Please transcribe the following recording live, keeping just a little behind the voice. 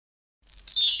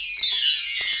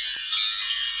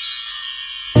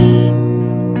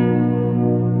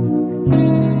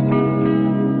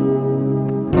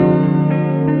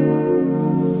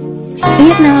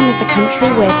is a country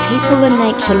where people and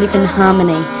nature live in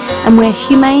harmony and where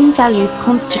humane values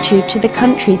constitute to the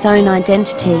country's own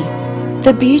identity.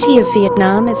 The beauty of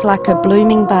Vietnam is like a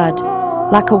blooming bud,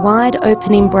 like a wide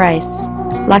open embrace,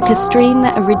 like a stream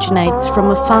that originates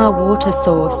from a far water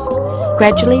source,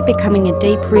 gradually becoming a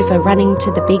deep river running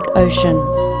to the big ocean,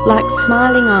 like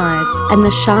smiling eyes and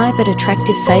the shy but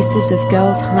attractive faces of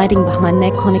girls hiding behind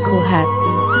their conical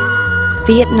hats.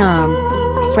 Vietnam,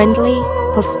 friendly,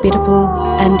 hospitable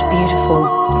and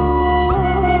beautiful.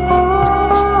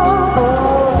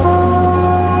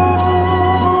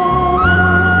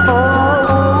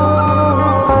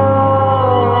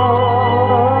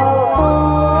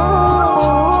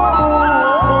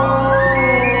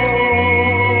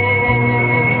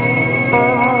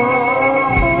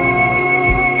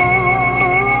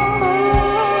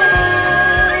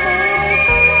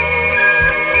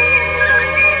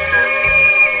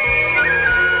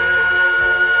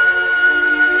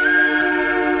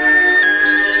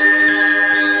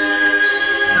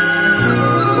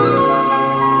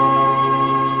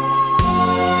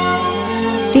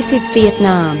 This is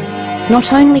Vietnam,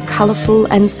 not only colourful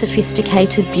and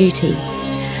sophisticated beauty,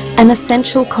 an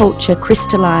essential culture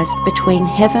crystallised between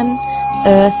heaven,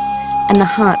 earth and the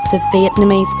hearts of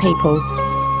Vietnamese people.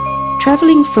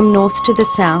 Travelling from north to the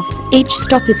south, each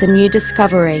stop is a new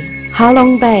discovery. Ha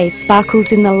Long Bay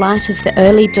sparkles in the light of the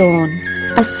early dawn,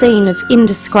 a scene of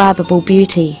indescribable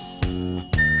beauty.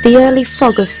 The early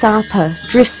fog of Sapa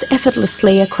drifts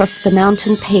effortlessly across the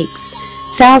mountain peaks,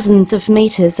 thousands of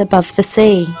metres above the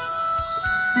sea.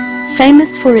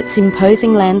 Famous for its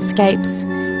imposing landscapes,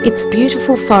 its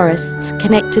beautiful forests,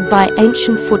 connected by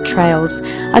ancient foot trails,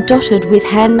 are dotted with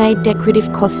handmade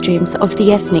decorative costumes of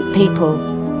the ethnic people.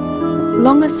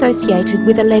 Long associated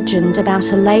with a legend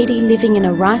about a lady living in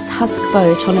a rice husk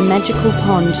boat on a magical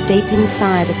pond deep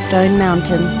inside a stone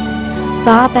mountain,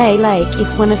 Ba Bay Lake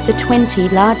is one of the 20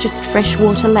 largest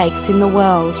freshwater lakes in the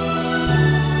world.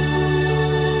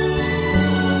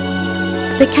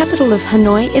 The capital of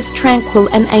Hanoi is tranquil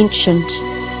and ancient.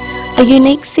 A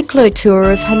unique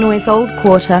cyclo-tour of Hanoi's old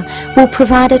quarter will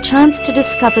provide a chance to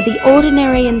discover the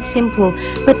ordinary and simple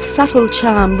but subtle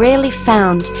charm rarely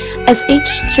found as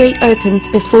each street opens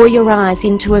before your eyes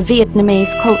into a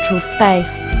Vietnamese cultural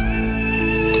space.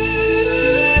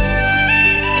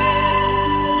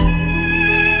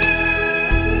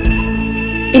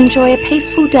 Enjoy a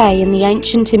peaceful day in the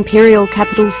ancient imperial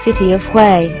capital city of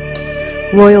Hue.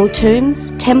 Royal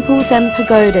tombs, temples and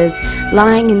pagodas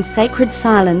lying in sacred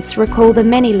silence recall the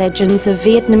many legends of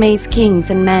Vietnamese kings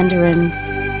and mandarins.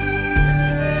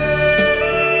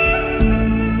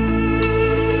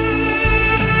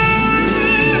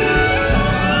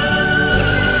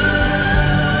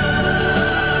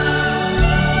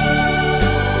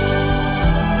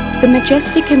 The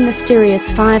majestic and mysterious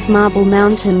Five Marble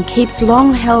Mountain keeps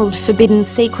long-held forbidden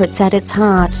secrets at its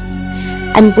heart,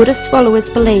 and Buddhist followers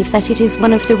believe that it is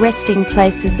one of the resting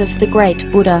places of the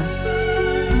great Buddha.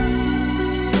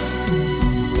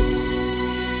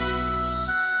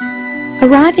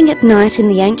 Arriving at night in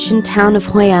the ancient town of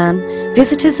Hoi An,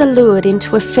 visitors are lured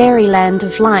into a fairyland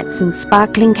of lights and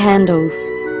sparkling candles.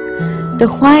 The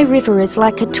Hoi River is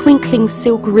like a twinkling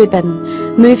silk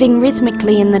ribbon, moving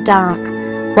rhythmically in the dark,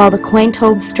 while the quaint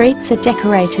old streets are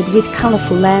decorated with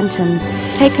colourful lanterns.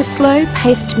 Take a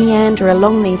slow-paced meander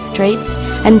along these streets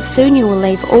and soon you will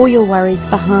leave all your worries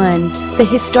behind. The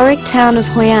historic town of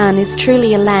Hoi An is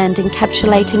truly a land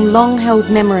encapsulating long-held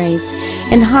memories,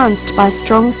 enhanced by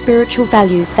strong spiritual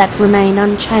values that remain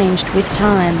unchanged with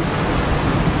time.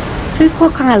 Phu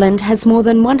Quoc Island has more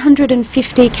than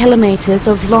 150 kilometres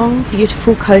of long,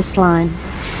 beautiful coastline.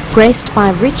 Graced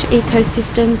by rich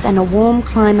ecosystems and a warm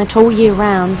climate all year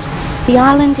round, the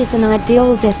island is an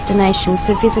ideal destination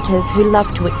for visitors who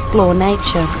love to explore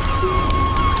nature.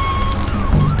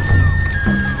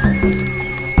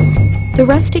 The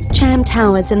rustic Cham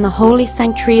Towers in the holy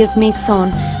sanctuary of My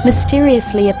Son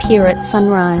mysteriously appear at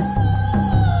sunrise.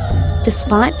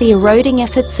 Despite the eroding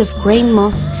efforts of green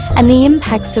moss and the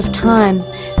impacts of time,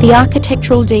 the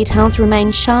architectural details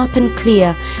remain sharp and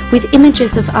clear, with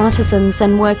images of artisans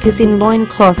and workers in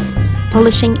loincloths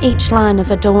polishing each line of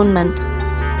adornment.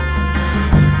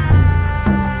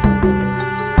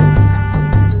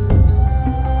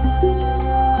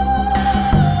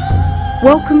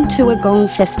 Welcome to a gong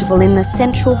festival in the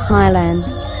Central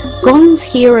Highlands. Gongs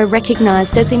here are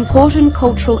recognised as important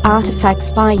cultural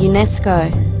artefacts by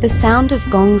UNESCO. The sound of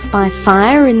gongs by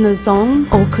fire in the zong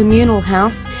or communal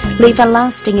house leave a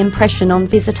lasting impression on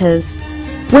visitors.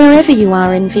 Wherever you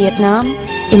are in Vietnam,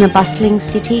 in a bustling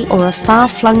city or a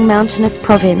far-flung mountainous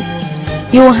province,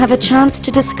 you will have a chance to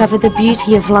discover the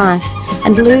beauty of life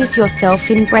and lose yourself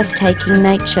in breathtaking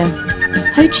nature.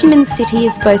 Ho Chi Minh City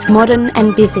is both modern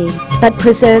and busy, but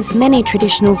preserves many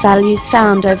traditional values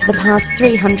found over the past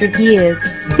 300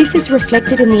 years. This is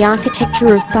reflected in the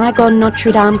architecture of Saigon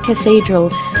Notre Dame Cathedral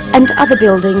and other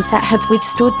buildings that have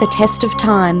withstood the test of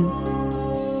time.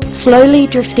 Slowly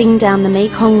drifting down the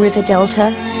Mekong River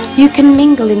Delta, you can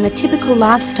mingle in the typical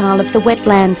lifestyle of the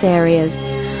wetlands areas,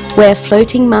 where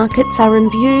floating markets are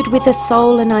imbued with the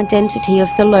soul and identity of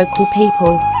the local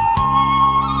people.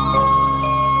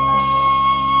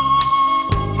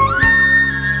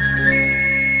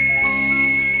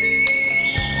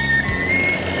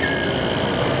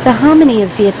 The harmony of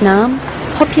Vietnam,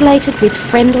 populated with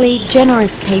friendly,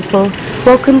 generous people,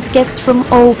 welcomes guests from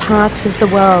all parts of the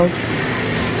world.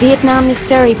 Vietnam is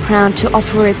very proud to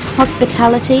offer its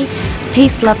hospitality,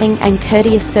 peace-loving and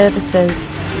courteous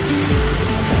services.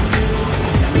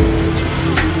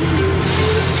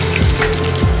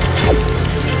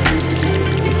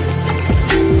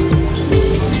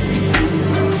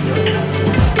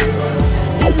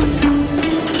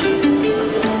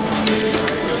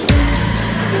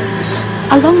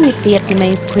 Along with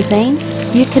Vietnamese cuisine,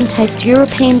 you can taste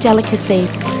European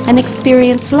delicacies and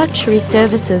experience luxury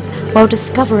services while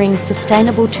discovering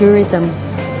sustainable tourism.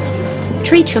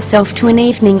 Treat yourself to an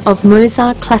evening of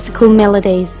Mozart classical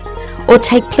melodies, or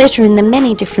take pleasure in the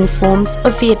many different forms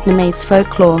of Vietnamese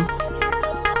folklore.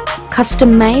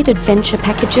 Custom-made adventure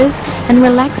packages and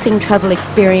relaxing travel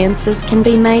experiences can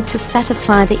be made to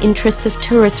satisfy the interests of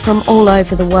tourists from all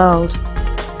over the world.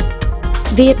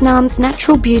 Vietnam's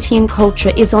natural beauty and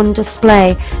culture is on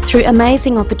display through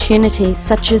amazing opportunities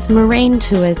such as marine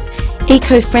tours,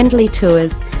 eco-friendly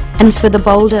tours, and for the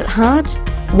bold at heart,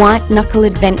 white-knuckle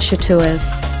adventure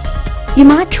tours. You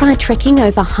might try trekking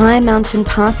over high mountain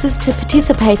passes to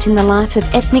participate in the life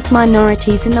of ethnic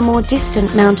minorities in the more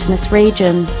distant mountainous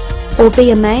regions, or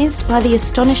be amazed by the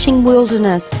astonishing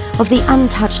wilderness of the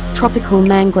untouched tropical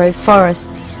mangrove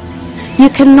forests. You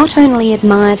can not only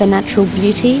admire the natural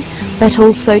beauty, but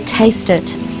also taste it,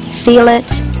 feel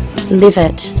it, live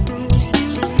it.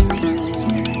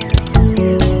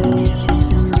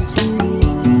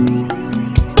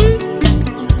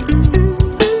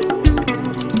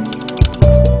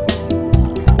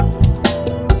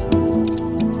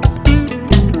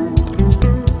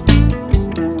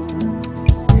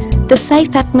 The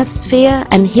safe atmosphere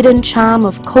and hidden charm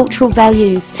of cultural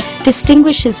values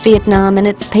distinguishes Vietnam and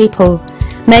its people,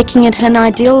 making it an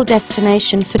ideal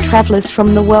destination for travellers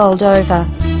from the world over.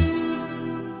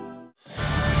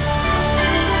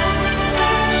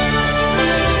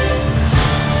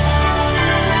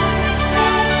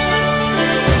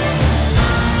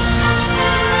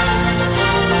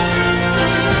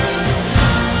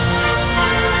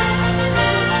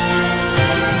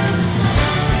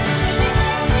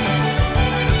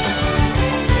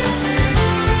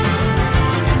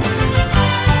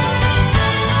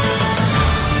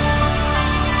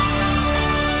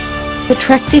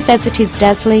 Attractive as it is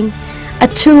dazzling, a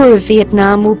tour of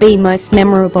Vietnam will be most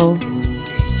memorable.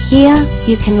 Here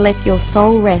you can let your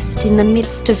soul rest in the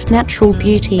midst of natural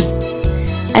beauty,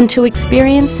 and to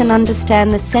experience and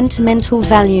understand the sentimental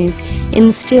values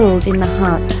instilled in the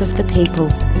hearts of the people.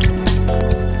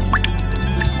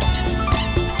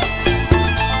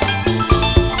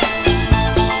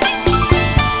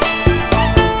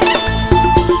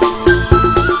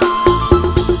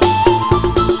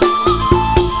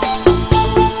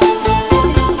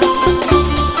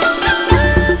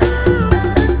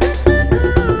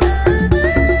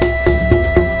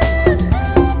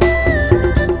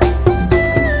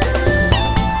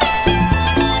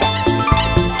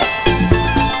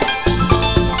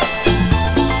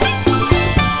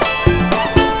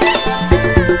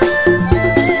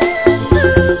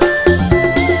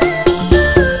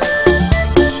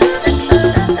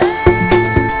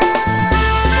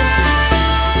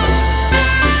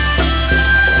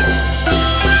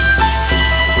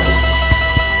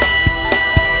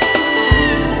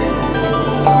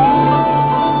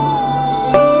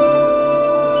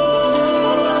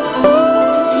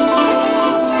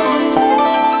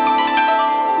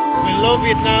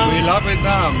 Vietnam. We love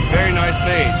Vietnam. Very nice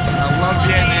place. I love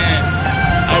Vietnam.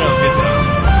 I love Vietnam.